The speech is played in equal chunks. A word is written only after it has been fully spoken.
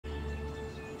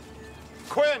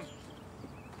Quinn!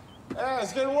 Hey, I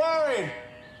was getting worried.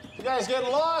 You guys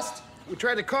getting lost? We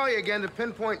tried to call you again to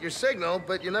pinpoint your signal,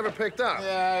 but you never picked up.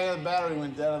 Yeah, the battery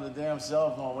went dead on the damn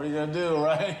cell phone. What are you gonna do,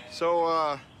 right?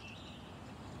 So,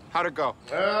 how'd it go?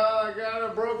 Well, I got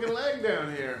a broken leg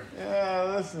down here.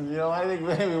 Yeah, listen, I think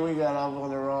maybe we got off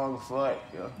on the wrong foot.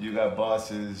 You got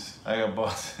bosses, I got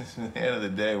bosses. At the end of the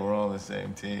day, we're all on the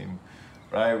same team,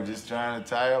 right? We're just trying to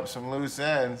tie up some loose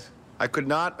ends. I could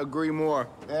not agree more.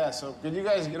 Yeah, so could you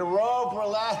guys get a rope or a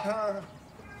ladder?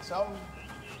 Something?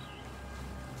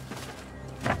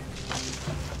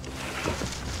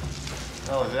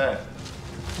 How was that?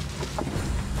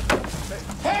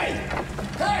 Hey!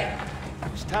 Hey!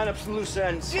 Just tying up some loose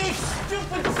ends. You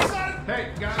stupid son!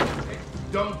 Hey, guys, hey,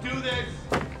 don't do this.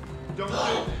 Don't do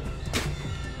this.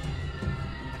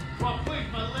 Well, please,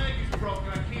 my leg is broken.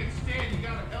 I can't stand. You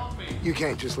gotta help me. You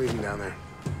can't just leave him down there.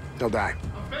 They'll die.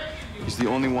 I'm begging you. He's the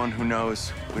only one who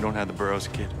knows we don't have the Burroughs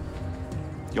kid.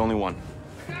 The only one.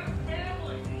 I got a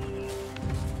family.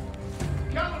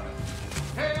 Kellerman,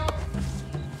 help!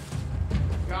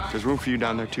 Guys, There's room for you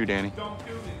down there too, Danny. don't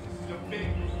do this. This is a big